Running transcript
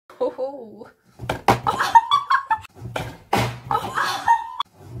Oh.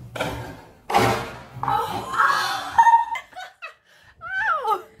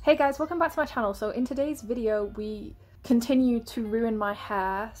 Hey guys, welcome back to my channel. So in today's video we continue to ruin my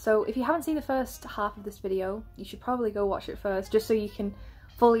hair. So if you haven't seen the first half of this video, you should probably go watch it first, just so you can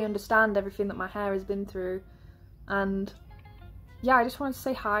fully understand everything that my hair has been through. And yeah, I just wanted to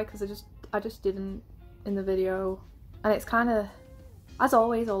say hi because I just didn't in the video, and it's kind of, as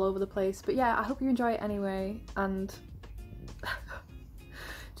always, all over the place. But yeah, I hope you enjoy it anyway, and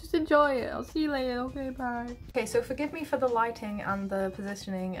just enjoy it. I'll see you later. Okay, bye. Okay, so forgive me for the lighting and the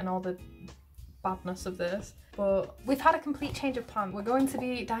positioning and all the badness of this, but we've had a complete change of plan. We're going to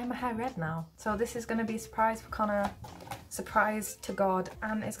be dyeing my hair red now. So this is going to be a surprise for Connor, surprise to God,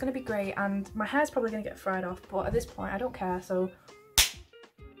 and it's going to be great, and my hair's probably going to get fried off, but at this point I don't care, so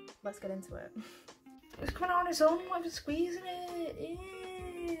let's get into it. It's coming on its own, I'm just squeezing it.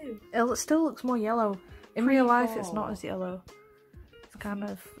 Ew. It still looks more yellow. In real life it's not as yellow. It's kind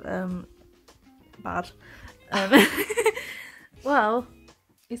of bad. Well,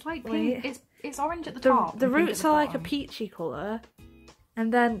 it's like pink. It's orange at the top. The roots are like a peachy colour,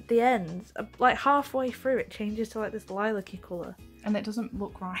 and then the ends, like halfway through, it changes to like this lilac-y colour. And it doesn't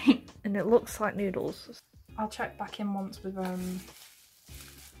look right. And it looks like noodles. I'll check back in once we've done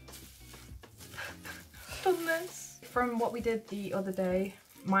this. From what we did the other day,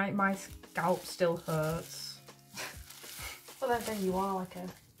 my scalp still hurts. Well then you are like a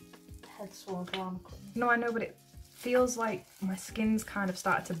head swole drama queen. No, I know, but it feels like my skin's kind of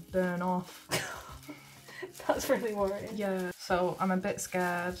started to burn off. That's really worrying. Yeah, so I'm a bit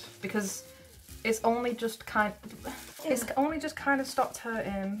scared because it's only just kind of stopped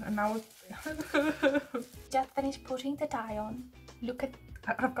hurting, and now just finished putting the dye on. Look at,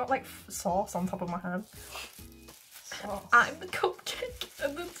 I've got like sauce on top of my head. Sauce. I'm the cupcake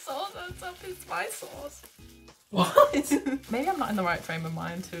and the sauce on top is my sauce. What? Maybe I'm not in the right frame of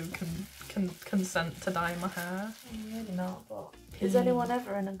mind to consent to dye my hair. Maybe not, but is anyone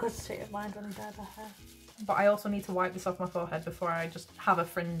ever in a good state of mind when they dye their hair? But I also need to wipe this off my forehead before I just have a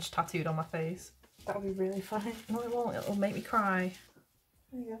fringe tattooed on my face. That would be really funny. No, it won't. It'll make me cry.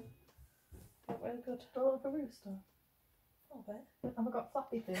 There you go. Not very good. Do I look like a rooster? A little bit. Have I got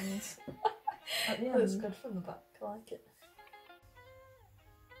flappy things at the end? Looks good from the back. I like it.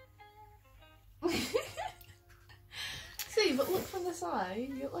 See, but look from the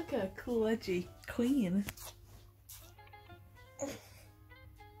side, you look like a cool, edgy queen. You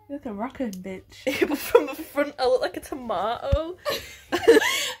look a rockin' bitch. But from the front, I look like a tomato. Why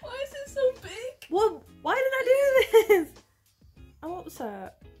is it so big? What? Why did I do this? I'm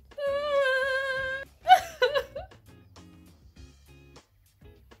upset.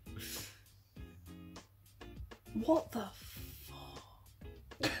 What the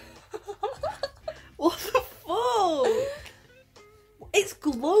fuck? What the fuck? It's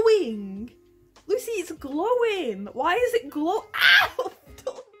glowing. Lucy, it's glowing. Why is it glow? Ow!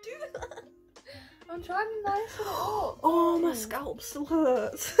 Don't do that. I'm trying to nice it up. Oh, my scalp still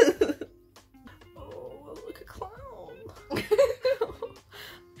hurts. Oh, look a clown.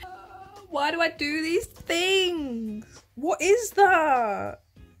 Why do I do these things? What is that?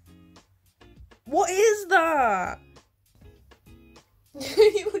 What is that?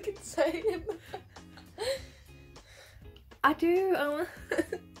 You look insane. I do.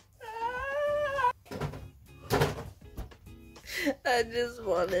 I just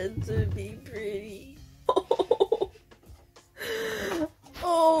wanted to be pretty.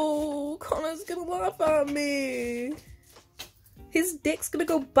 Oh, Connor's gonna laugh at me. His dick's gonna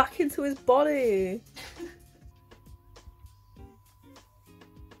go back into his body.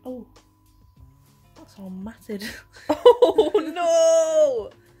 Oh, that's all matted. Oh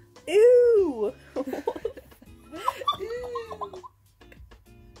no! Ew!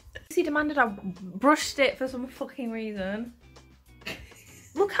 He demanded I brushed it for some fucking reason.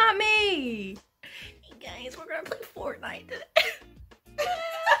 Look at me! Hey guys, we're gonna play Fortnite today.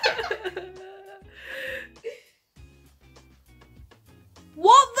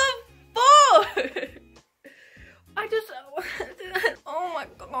 What the fuck? I just... Oh my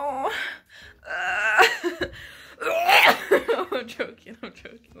god. I'm joking, I'm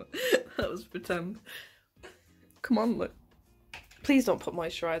joking. That was pretend. Come on, look. Please don't put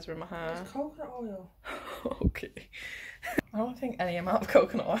moisturiser in my hair. It's coconut oil. Okay. I don't think any amount of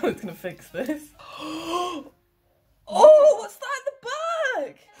coconut oil is gonna fix this. Oh, what's that in the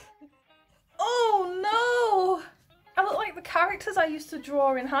back? Oh no! I look like the characters I used to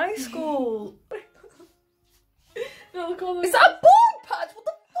draw in high school. No, look all the... Is that a bald patch? What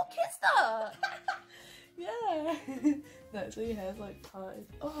the fuck is that? Yeah. No, so your hair's like parted.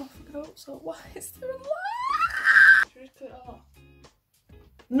 Oh, I fucking hope so. Why is there a light? Should we just cut it off?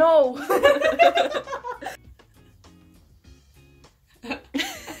 No!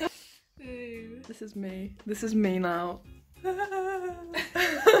 This is me. This is me now.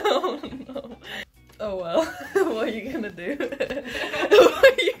 Oh no. Oh well. What are you gonna do? What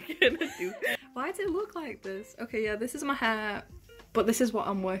are you gonna do? Why does it look like this? Okay, yeah, this is my hair, but this is what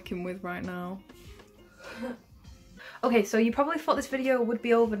I'm working with right now. Okay, so you probably thought this video would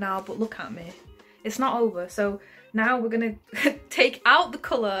be over now, but look at me. It's not over. So now we're gonna take out the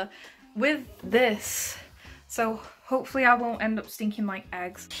colour with this. So hopefully I won't end up stinking like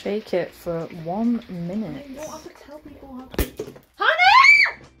eggs. Shake it for 1 minute. You don't have to tell people how to...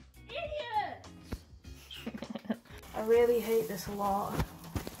 Honey! Idiot! I really hate this a lot.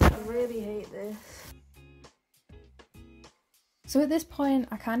 I really hate this. So at this point,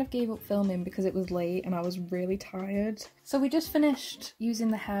 I kind of gave up filming because it was late and I was really tired. So we just finished using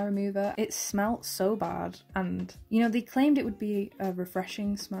the hair remover. It smelt so bad, and you know, they claimed it would be a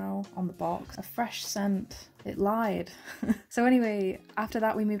refreshing smell on the box, a fresh scent. It lied. So anyway, after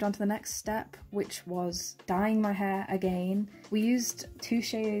that we moved on to the next step, which was dyeing my hair again. We used 2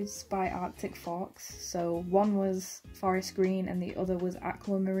 shades by Arctic Fox, so one was forest green and the other was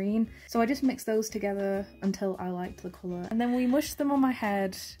aquamarine. So I just mixed those together until I liked the colour. And then we mushed them on my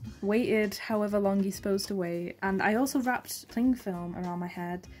head, waited however long you're supposed to wait, and I also wrapped cling film around my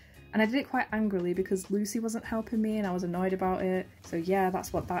head. And I did it quite angrily because Lucy wasn't helping me and I was annoyed about it. So yeah,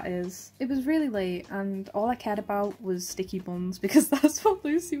 that's what that is. It was really late and all I cared about was sticky buns because that's what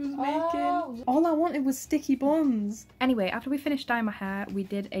Lucy was making. All I wanted was sticky buns. Anyway, after we finished dyeing my hair, we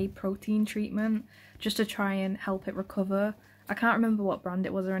did a protein treatment just to try and help it recover. I can't remember what brand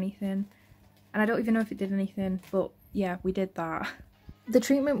it was or anything. And I don't even know if it did anything, but yeah, we did that. The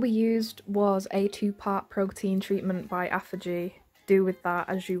treatment we used was a 2-part protein treatment by Affigy. Do with that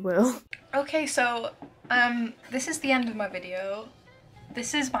as you will. Okay, so this is the end of my video.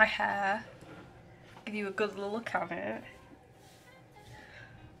 This is my hair. Give you a good look at it.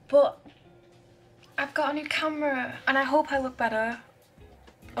 But I've got a new camera and I hope I look better,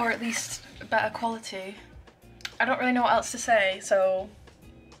 or at least better quality. I don't really know what else to say, so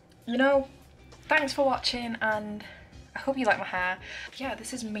you know, thanks for watching and I hope you like my hair. Yeah,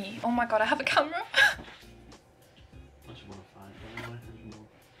 this is me. Oh my god, I have a camera.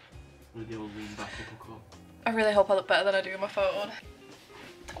 I really hope I look better than I do on my phone.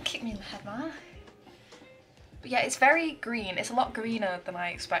 Don't kick me in the head, man. But yeah, it's very green. It's a lot greener than I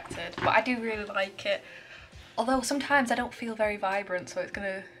expected, but I do really like it. Although sometimes I don't feel very vibrant, so it's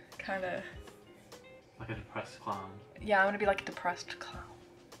gonna kind of... Like a depressed clown. Yeah, I'm gonna be like a depressed clown.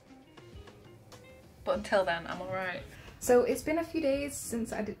 But until then, I'm alright. So it's been a few days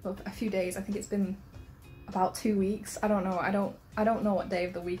since I did... Well, a few days. I think it's been about 2 weeks. I don't know. I don't know what day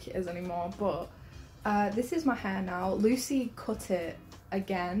of the week it is anymore, but this is my hair now. Lucy cut it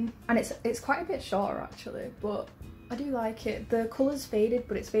again and it's quite a bit shorter actually, but I do like it. The colour's faded,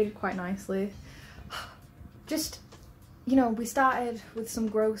 but it's faded quite nicely. Just, you know, we started with some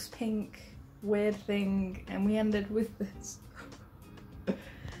gross pink weird thing and we ended with this.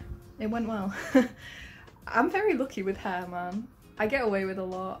 It went well. I'm very lucky with hair, man. I get away with a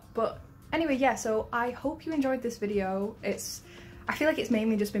lot, but anyway, yeah, so I hope you enjoyed this video. I feel like it's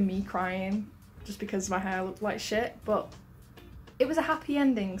mainly just been me crying just because my hair looked like shit, but it was a happy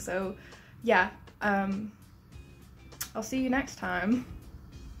ending, so yeah, I'll see you next time.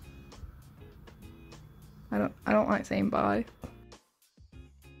 I don't like saying bye.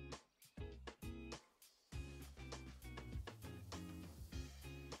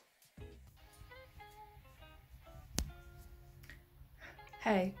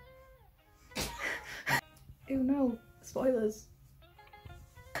 Hey. Ew, no. Spoilers.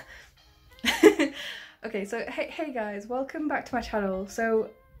 Okay, so hey guys, welcome back to my channel. So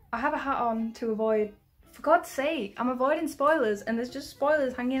I have a hat on to avoid, for God's sake, I'm avoiding spoilers and there's just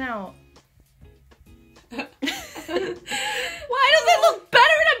spoilers hanging out. Why does it look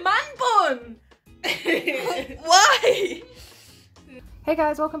better in a man bun? Why? Hey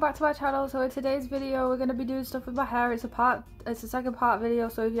guys, welcome back to my channel. So in today's video we're going to be doing stuff with my hair. It's a second part video,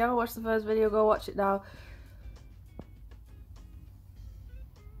 so if you haven't watched the first video, go watch it now.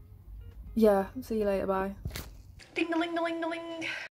 Yeah, see you later, bye. Ding-a-ling-a-ling-a-ling.